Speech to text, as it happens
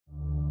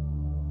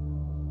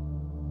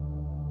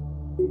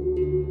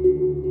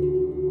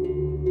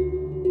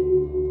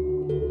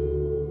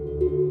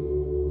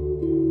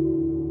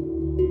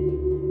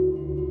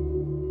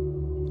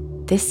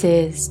This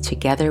is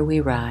Together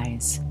We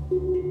Rise,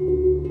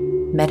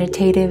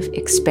 meditative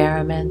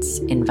experiments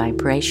in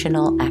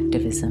vibrational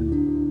activism.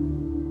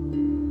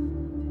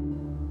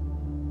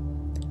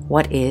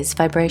 What is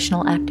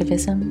vibrational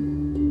activism?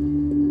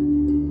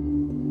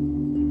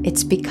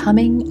 It's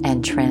becoming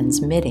and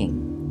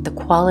transmitting the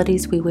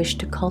qualities we wish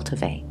to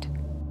cultivate.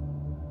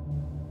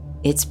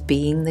 It's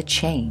being the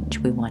change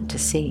we want to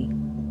see.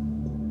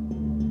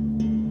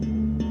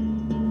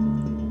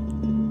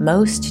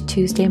 Most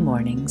Tuesday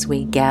mornings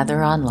we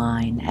gather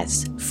online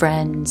as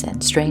friends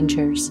and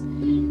strangers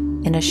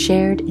in a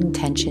shared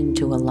intention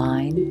to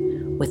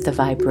align with the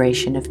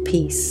vibration of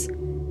peace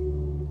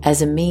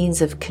as a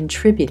means of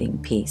contributing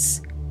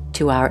peace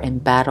to our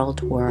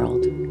embattled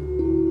world.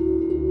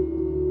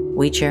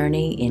 We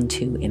journey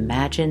into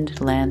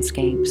imagined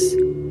landscapes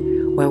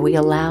where we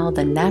allow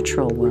the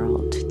natural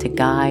world to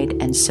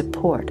guide and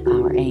support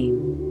our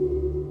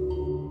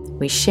aim.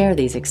 We share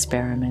these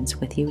experiments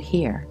with you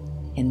here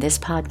in this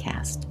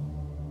podcast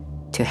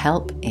to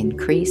help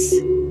increase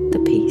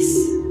the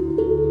peace.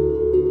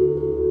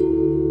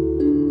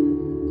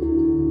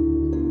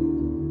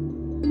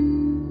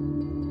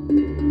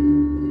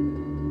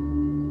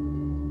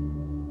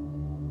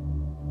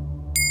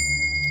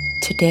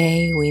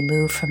 Today we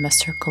move from a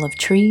circle of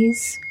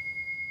trees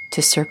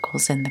to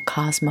circles in the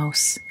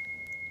cosmos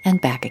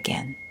and back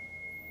again.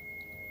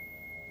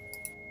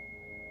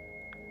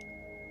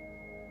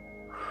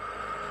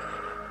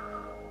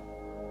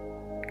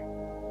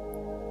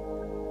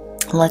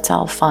 Let's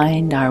all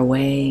find our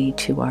way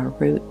to our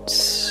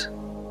roots.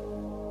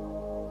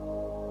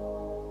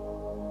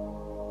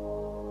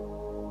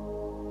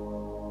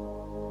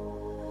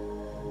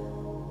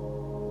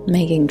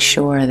 Making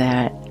sure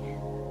that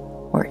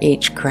we're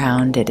each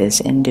grounded as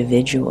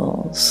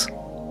individuals.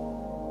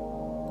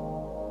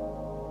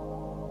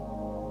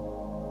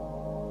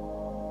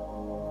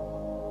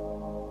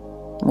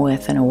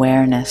 With an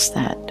awareness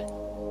that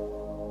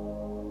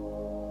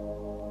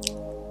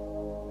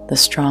the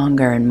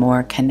stronger and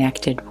more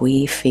connected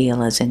we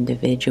feel as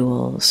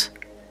individuals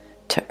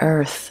to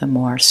Earth, the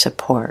more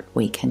support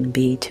we can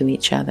be to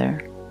each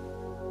other.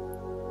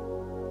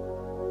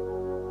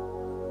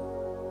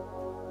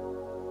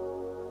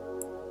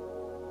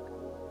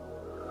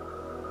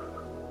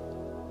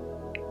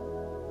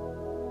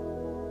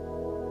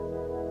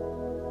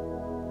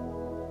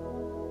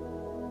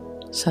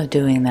 So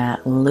doing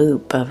that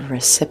loop of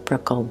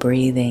reciprocal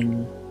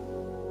breathing,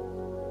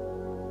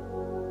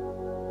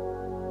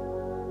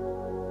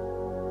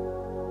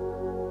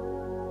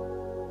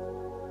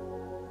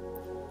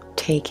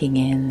 taking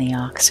in the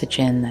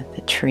oxygen that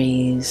the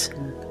trees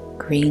and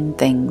green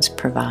things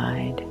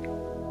provide.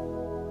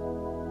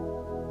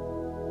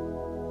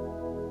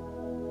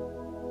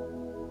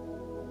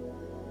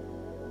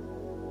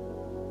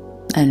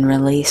 And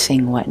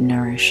releasing what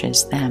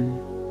nourishes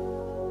them.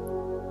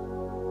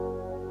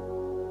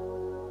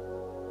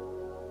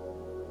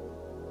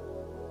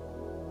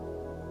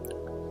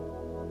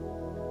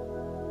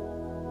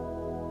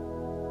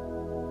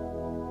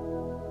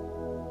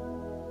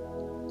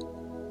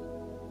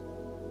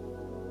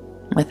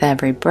 With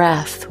every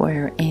breath,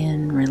 we're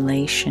in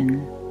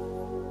relation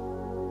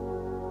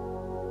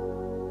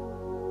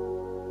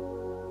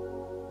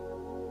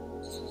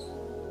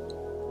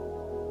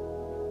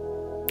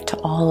to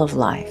all of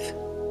life.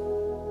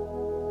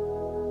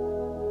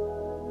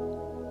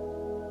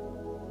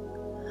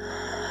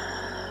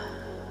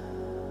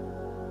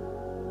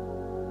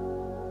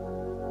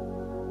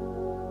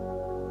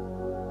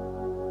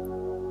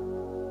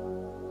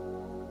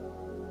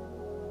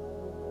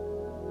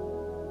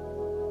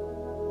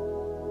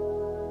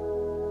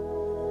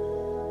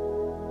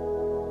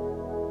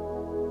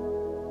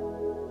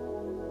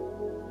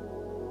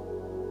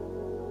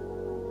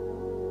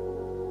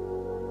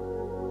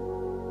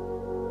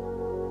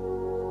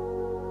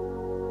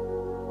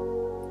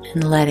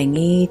 And letting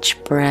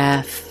each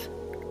breath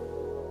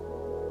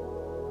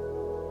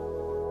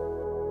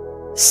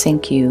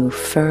sink you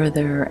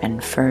further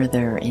and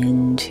further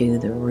into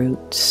the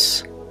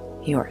roots,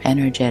 your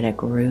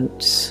energetic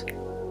roots,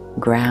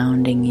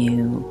 grounding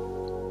you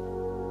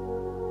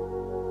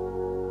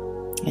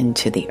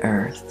into the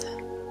earth,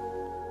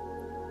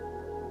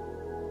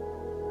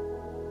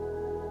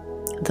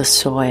 the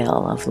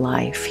soil of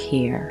life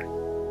here.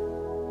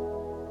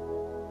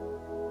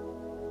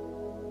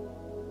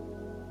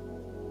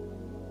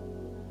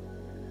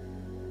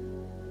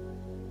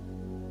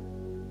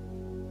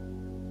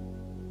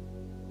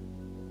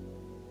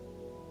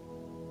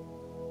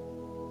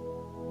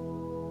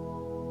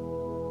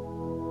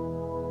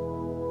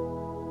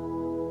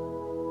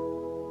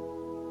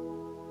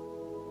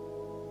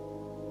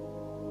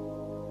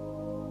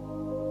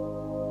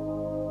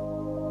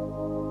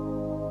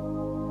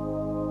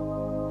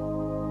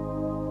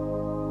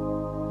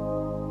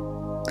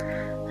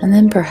 And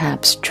then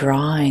perhaps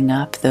drawing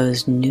up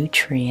those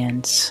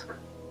nutrients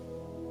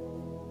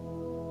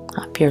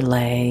up your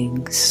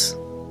legs,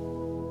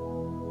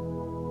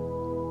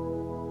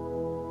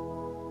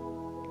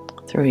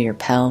 through your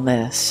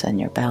pelvis and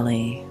your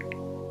belly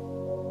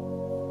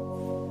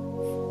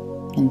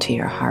into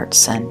your heart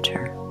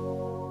center.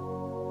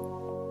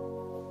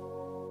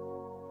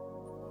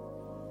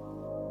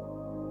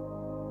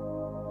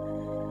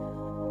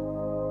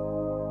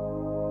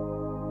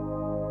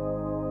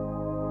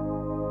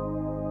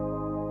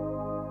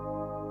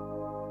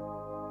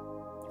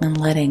 And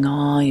letting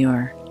all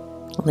your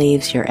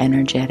leaves, your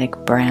energetic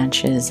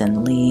branches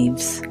and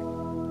leaves,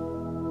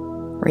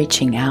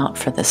 reaching out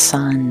for the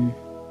sun.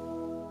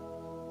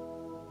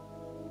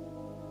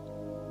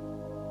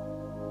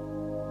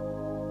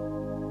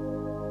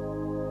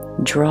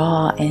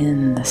 Draw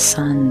in the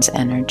sun's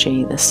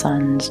energy, the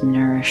sun's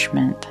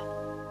nourishment.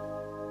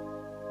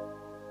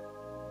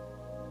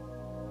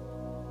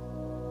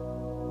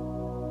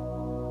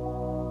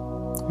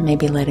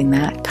 Maybe letting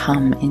that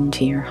come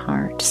into your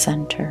heart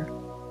center.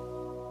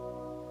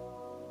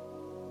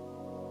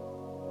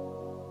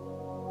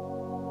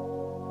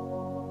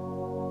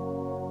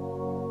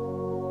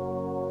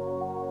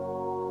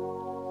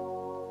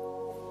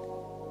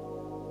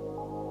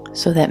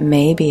 So that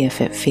maybe if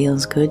it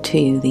feels good to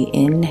you, the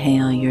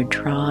inhale you're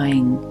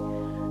drawing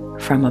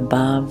from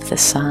above the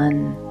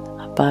sun,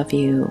 above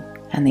you,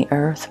 and the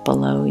earth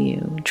below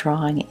you,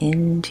 drawing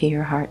into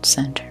your heart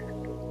center.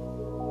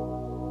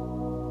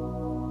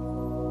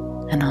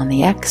 And on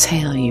the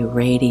exhale, you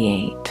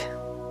radiate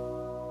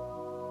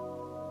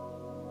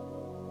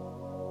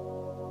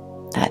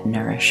that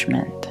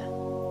nourishment,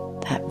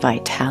 that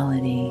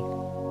vitality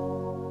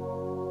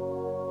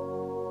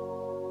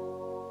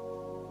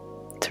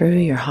through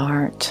your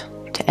heart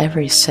to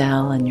every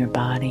cell in your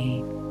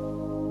body.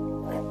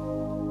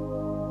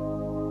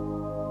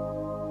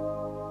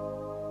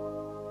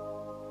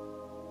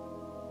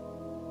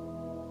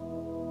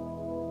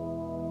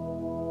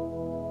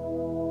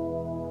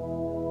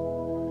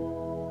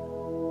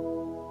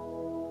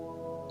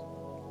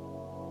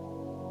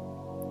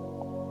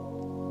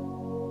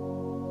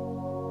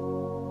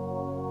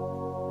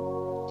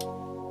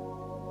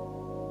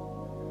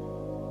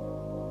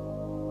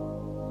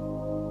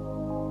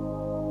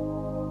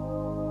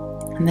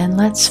 And then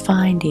let's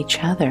find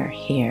each other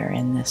here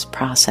in this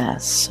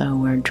process. So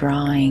we're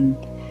drawing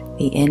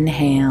the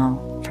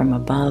inhale from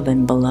above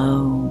and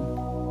below.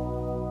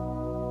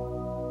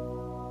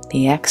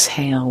 The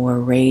exhale,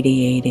 we're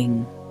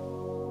radiating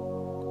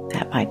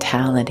that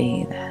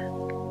vitality, that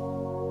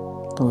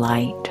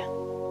light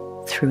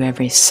through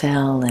every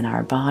cell in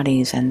our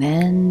bodies and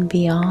then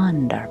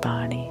beyond our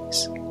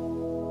bodies.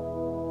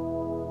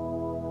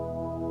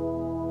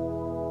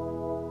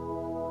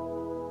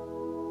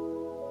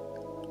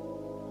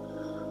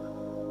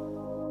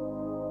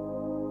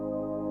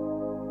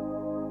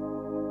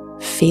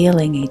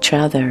 Feeling each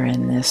other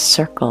in this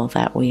circle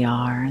that we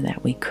are,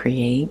 that we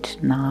create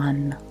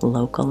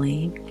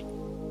non-locally.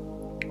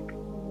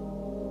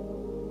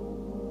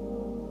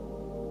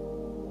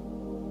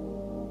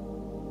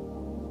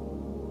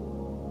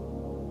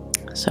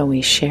 So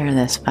we share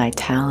this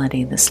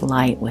vitality, this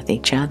light with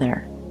each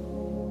other.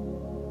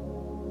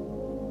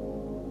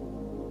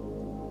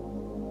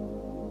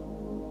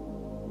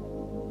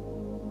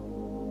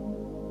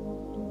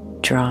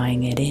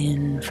 Drawing it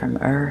in from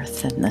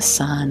earth and the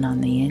sun on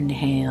the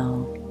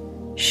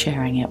inhale,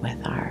 sharing it with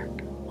our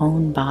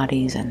own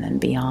bodies and then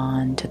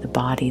beyond to the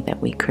body that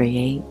we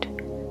create,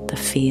 the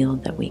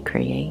field that we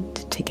create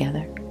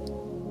together.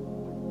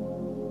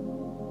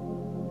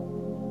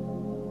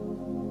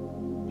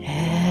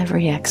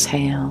 Every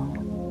exhale,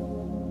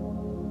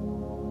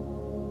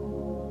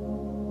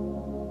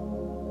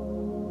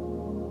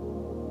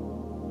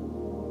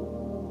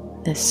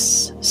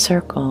 this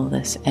circle,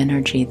 this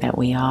energy that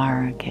we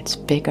are gets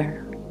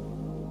bigger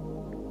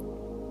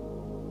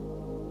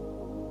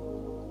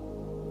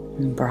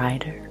and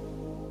brighter.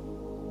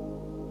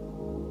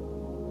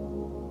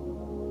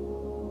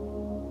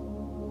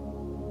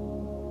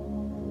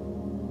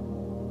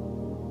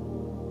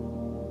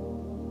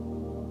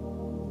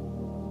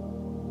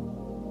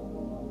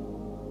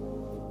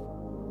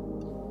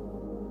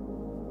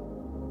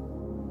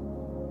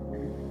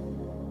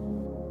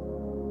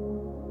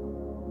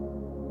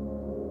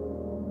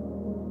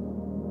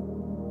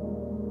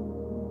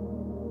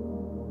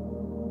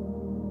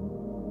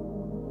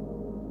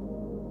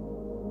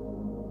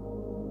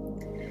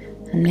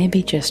 And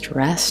maybe just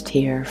rest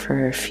here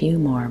for a few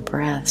more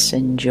breaths,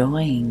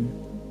 enjoying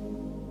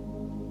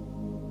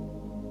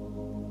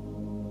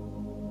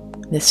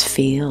this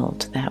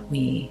field that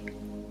we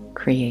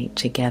create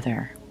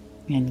together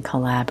in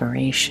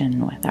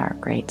collaboration with our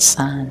great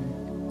sun,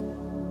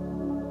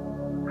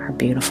 our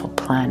beautiful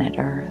planet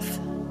Earth.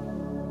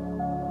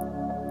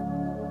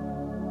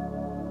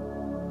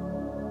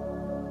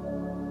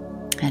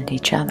 And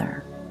each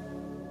other.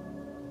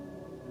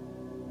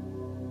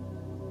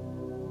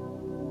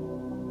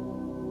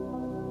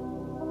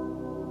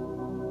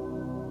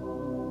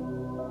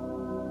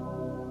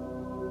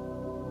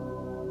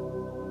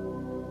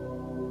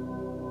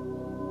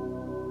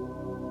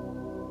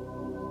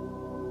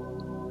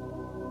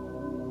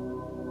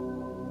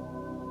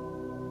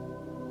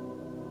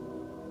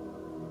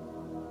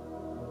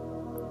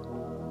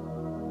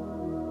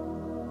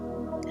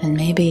 And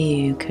maybe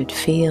you could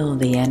feel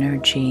the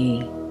energy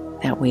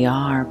that we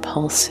are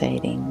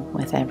pulsating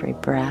with every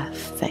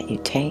breath that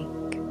you take.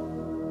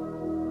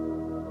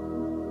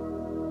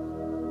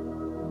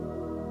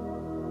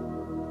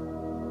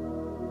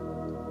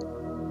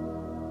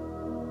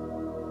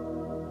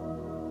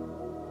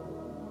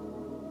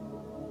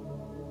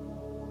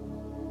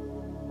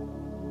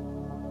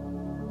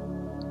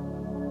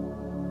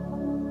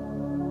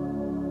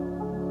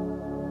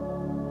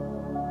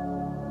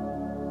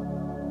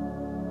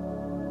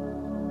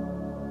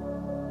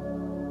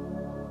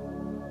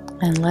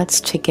 And let's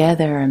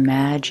together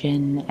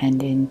imagine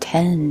and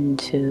intend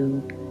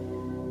to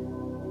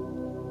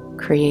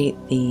create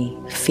the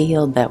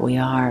field that we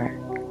are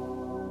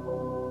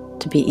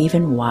to be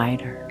even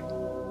wider,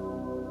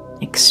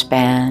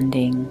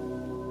 expanding,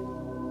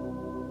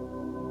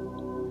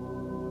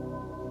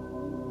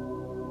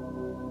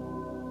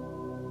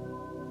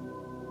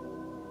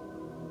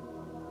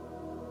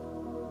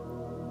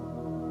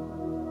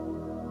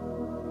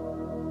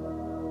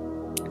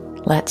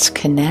 let's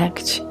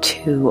connect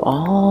to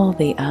all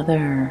the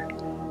other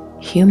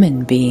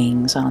human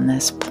beings on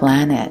this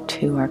planet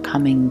who are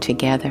coming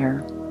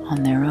together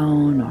on their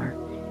own or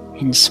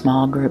in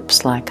small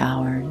groups like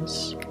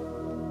ours.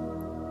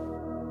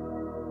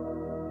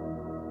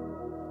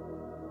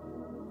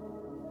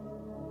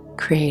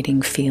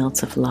 Creating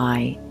fields of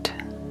light,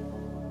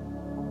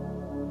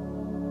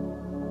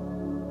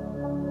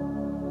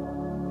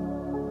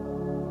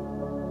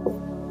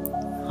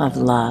 of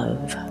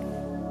love,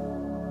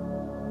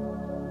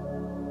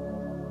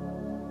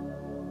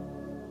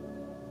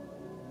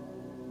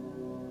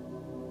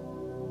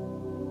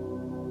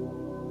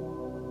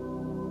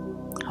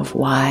 of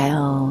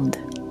wild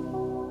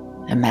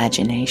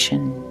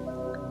imagination.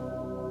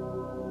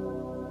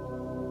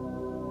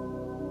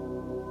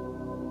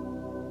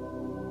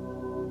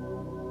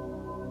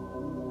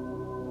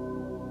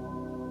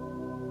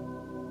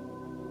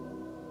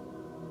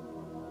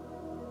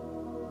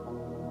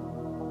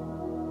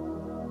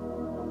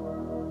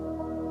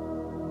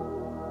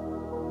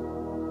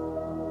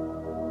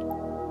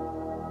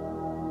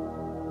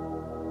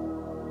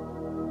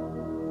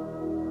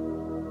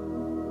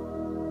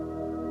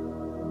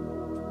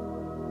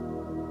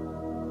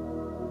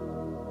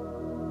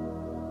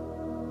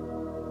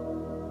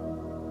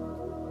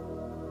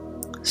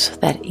 So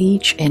that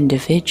each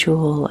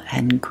individual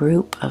and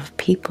group of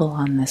people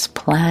on this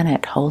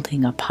planet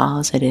holding a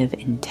positive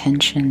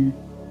intention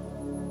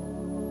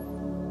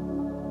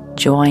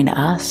join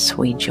us,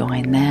 we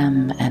join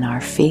them, and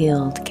our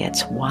field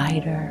gets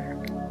wider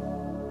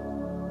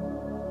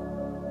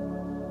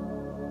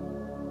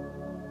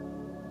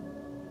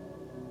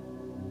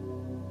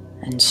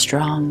and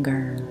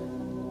stronger.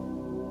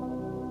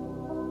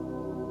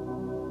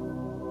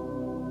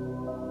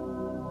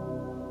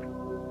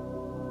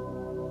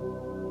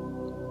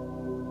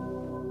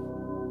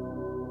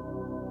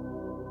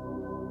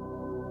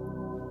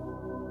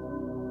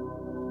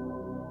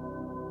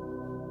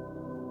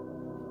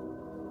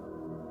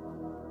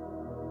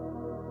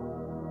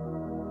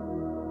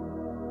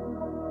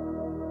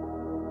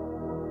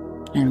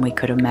 And we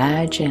could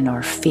imagine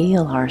or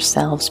feel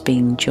ourselves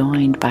being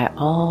joined by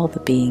all the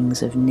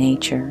beings of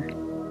nature.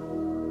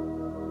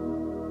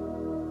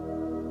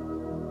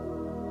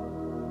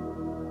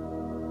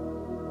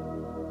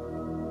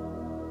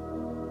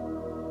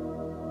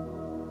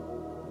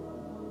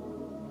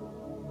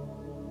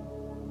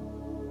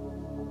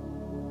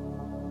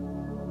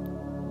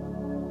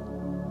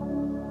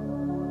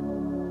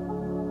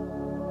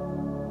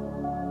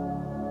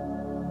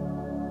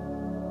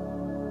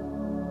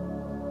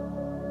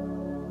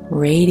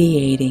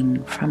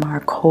 Radiating from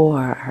our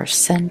core, our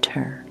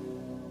center,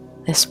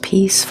 this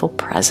peaceful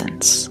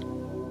presence,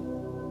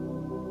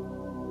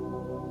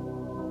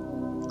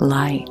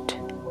 light,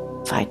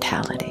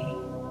 vitality.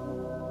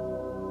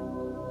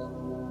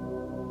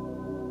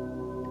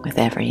 With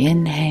every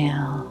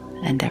inhale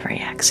and every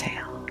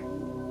exhale.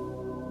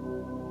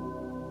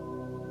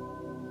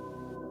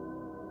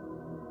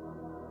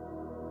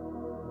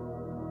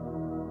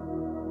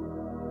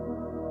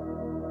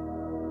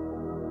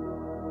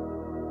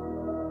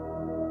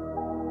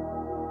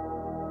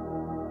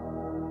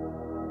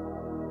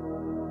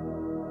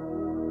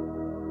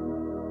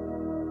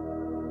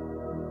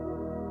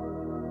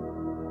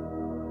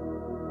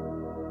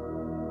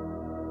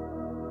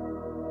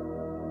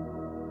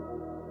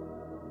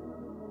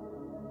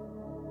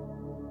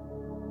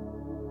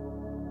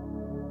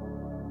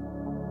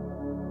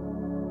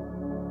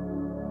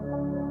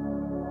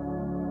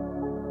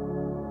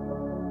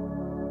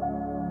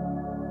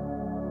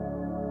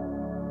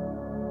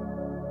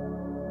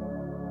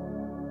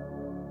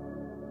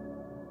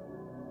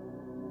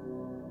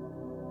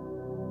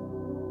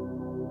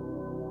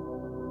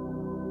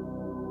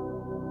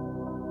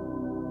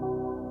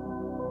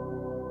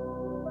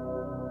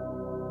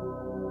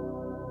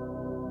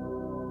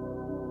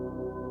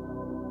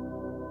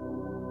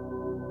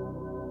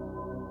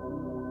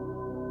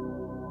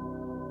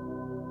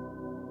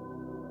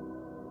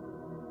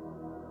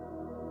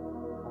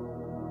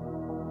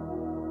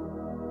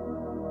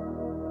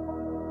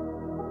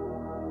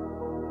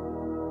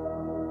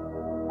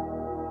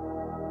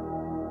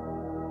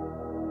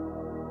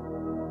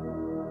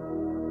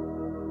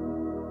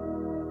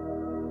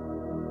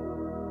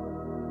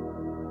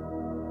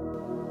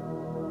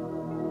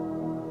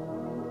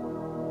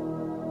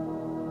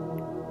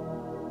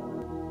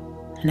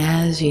 And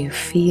as you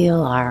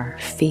feel our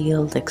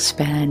field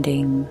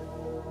expanding,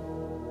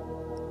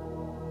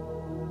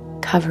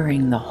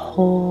 covering the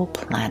whole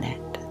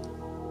planet,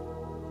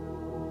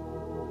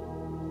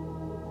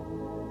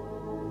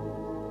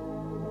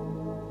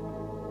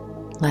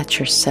 let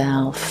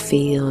yourself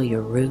feel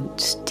your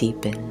roots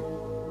deepen,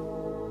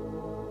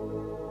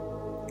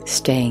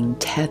 staying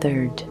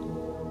tethered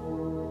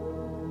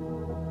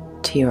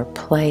to your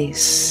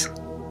place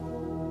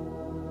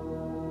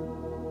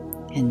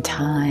in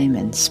time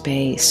and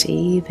space,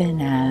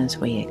 even as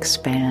we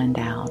expand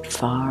out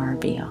far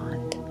beyond.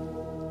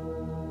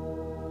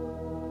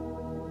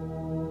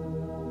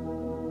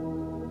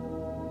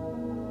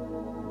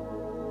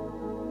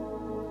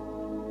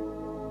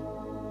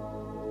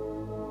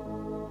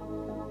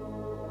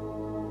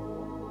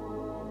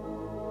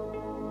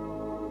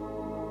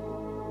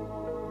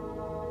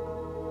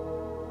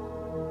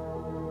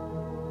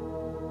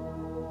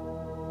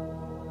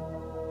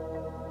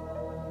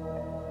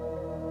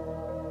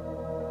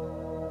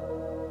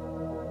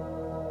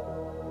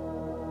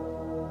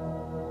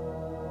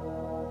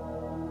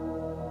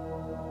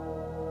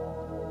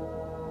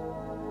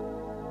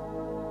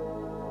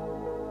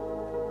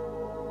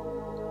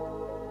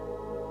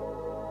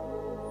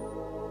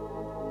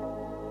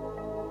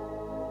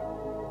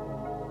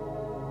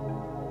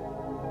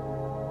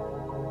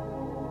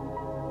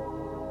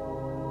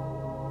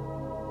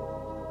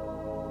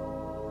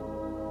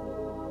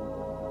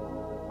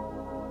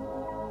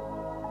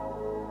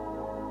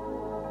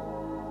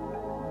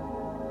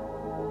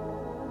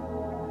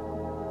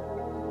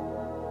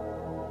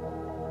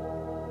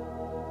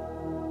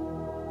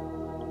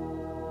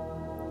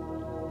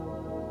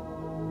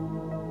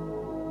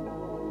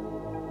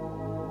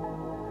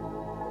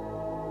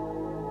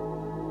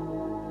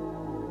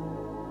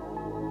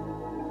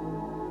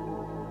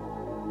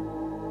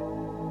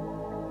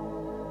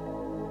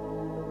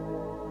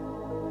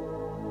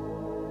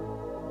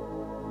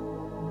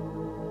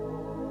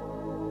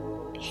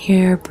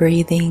 Here,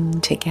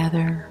 breathing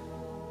together,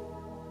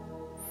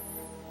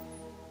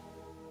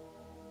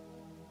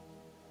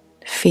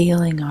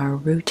 feeling our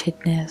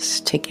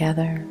rootedness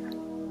together,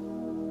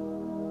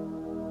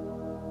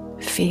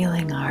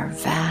 feeling our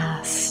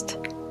vast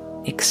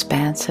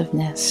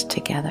expansiveness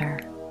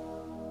together.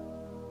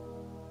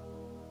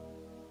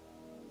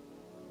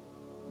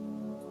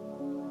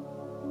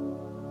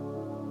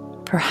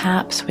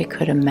 Perhaps we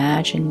could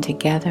imagine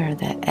together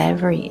that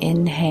every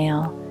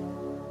inhale,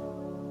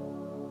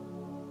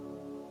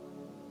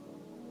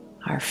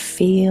 our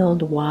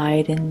field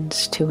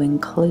widens to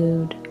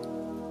include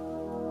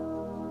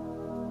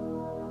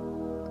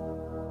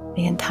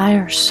the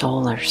entire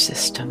solar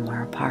system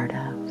we're a part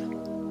of,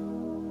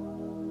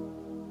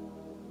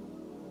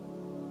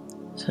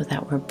 so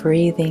that we're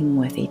breathing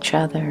with each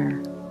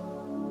other,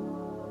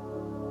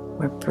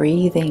 we're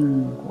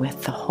breathing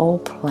with the whole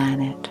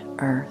planet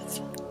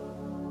Earth,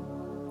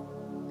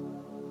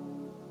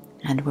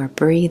 and we're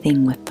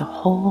breathing with the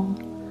whole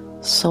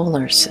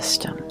solar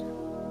system,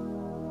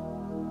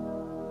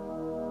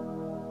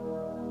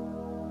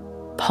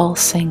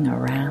 pulsing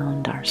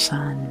around our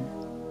sun.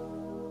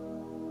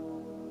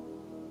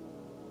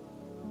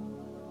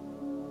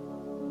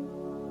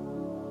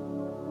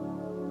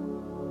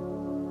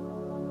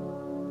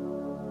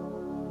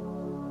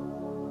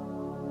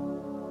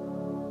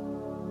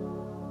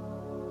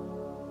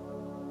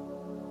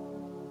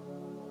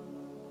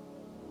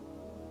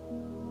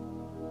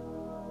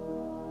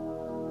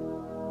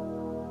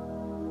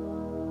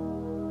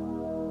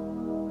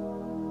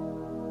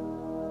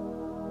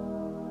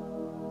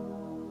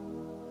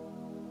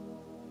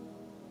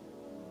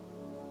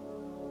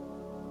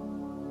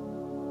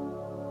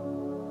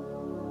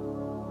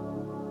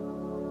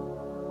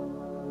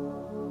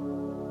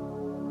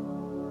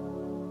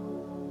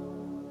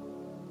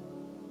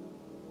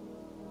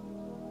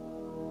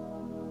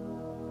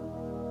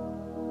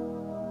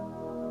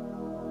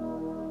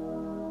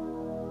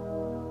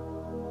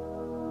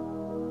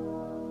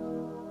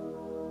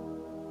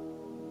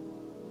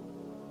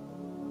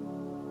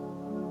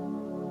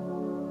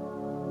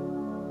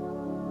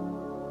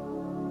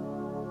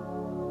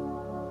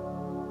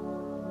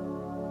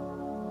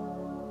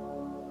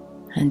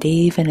 And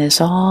even as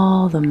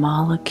all the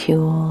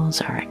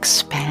molecules are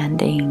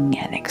expanding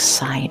and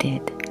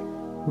excited,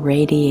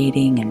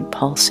 radiating and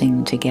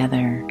pulsing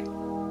together,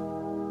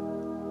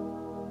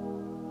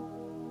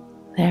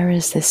 there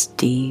is this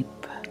deep,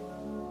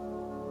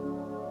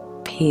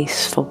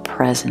 peaceful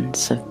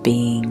presence of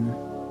being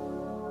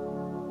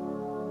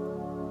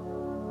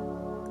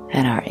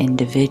at our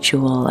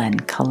individual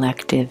and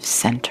collective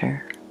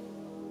center.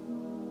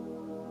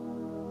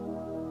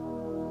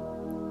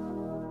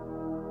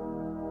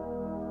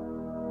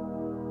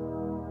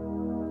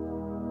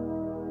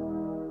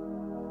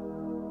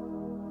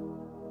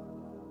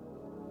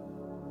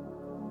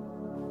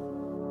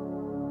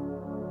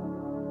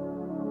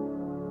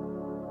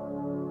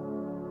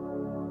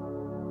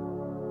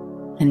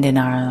 And in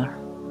our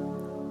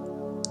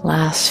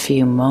last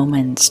few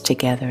moments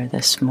together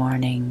this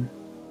morning,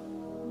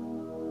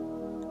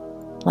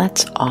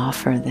 let's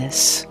offer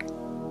this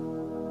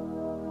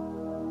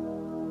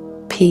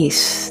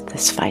peace,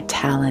 this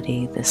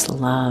vitality, this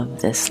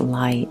love, this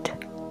light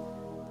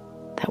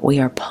that we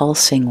are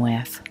pulsing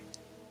with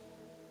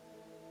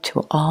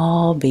to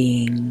all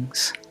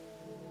beings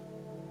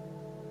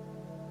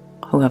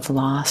who have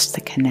lost the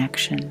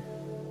connection.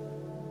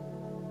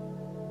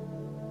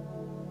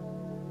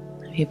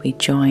 Maybe we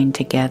join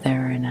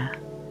together in a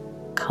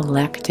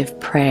collective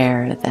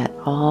prayer that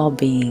all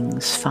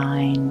beings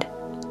find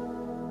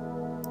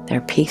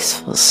their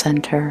peaceful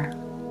center,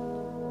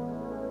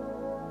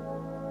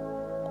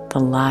 the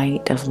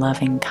light of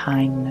loving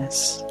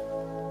kindness.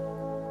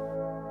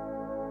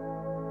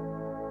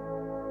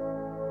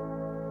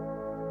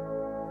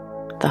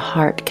 The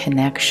heart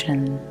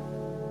connection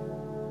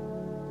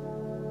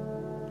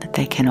that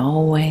they can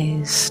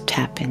always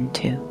tap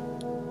into.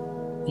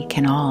 We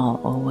can all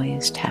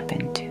always tap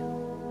into.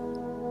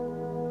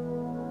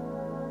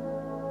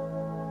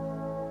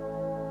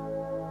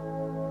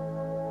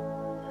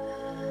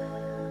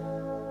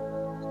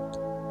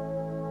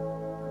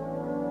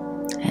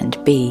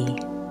 And be.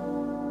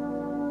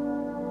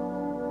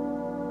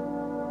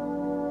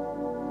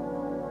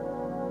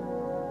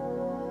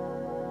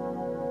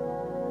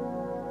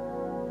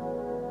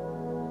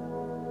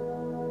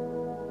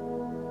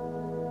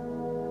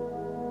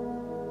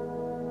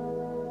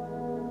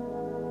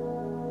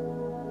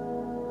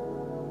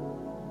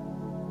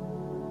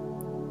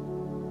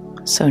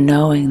 So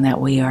knowing that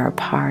we are a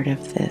part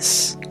of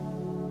this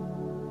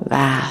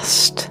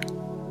vast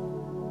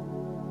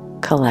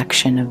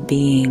collection of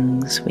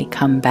beings, we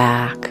come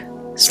back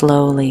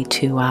slowly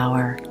to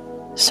our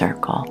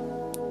circle.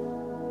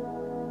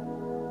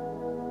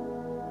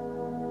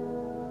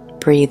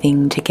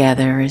 Breathing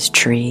together as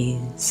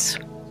trees.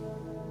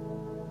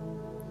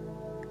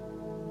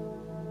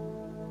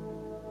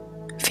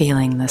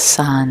 Feeling the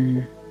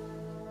sun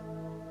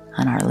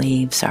on our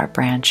leaves, our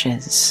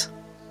branches,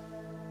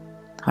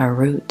 our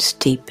roots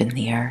deep in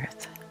the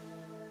earth.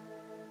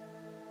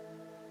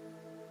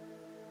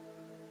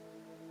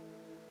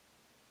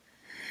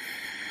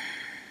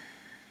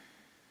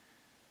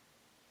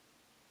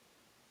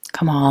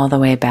 Come all the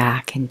way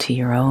back into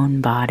your own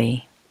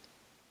body.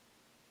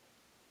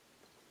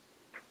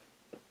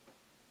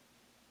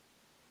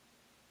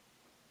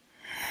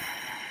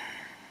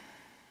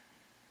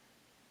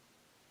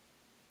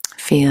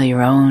 Feel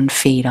your own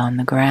feet on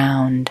the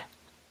ground.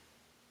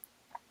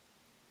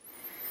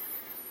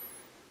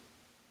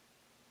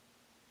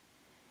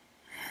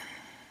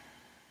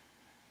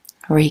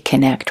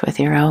 Reconnect with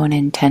your own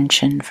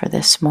intention for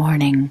this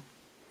morning.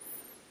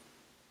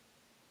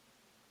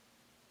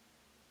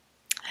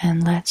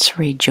 And let's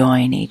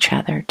rejoin each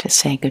other to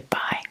say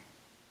goodbye.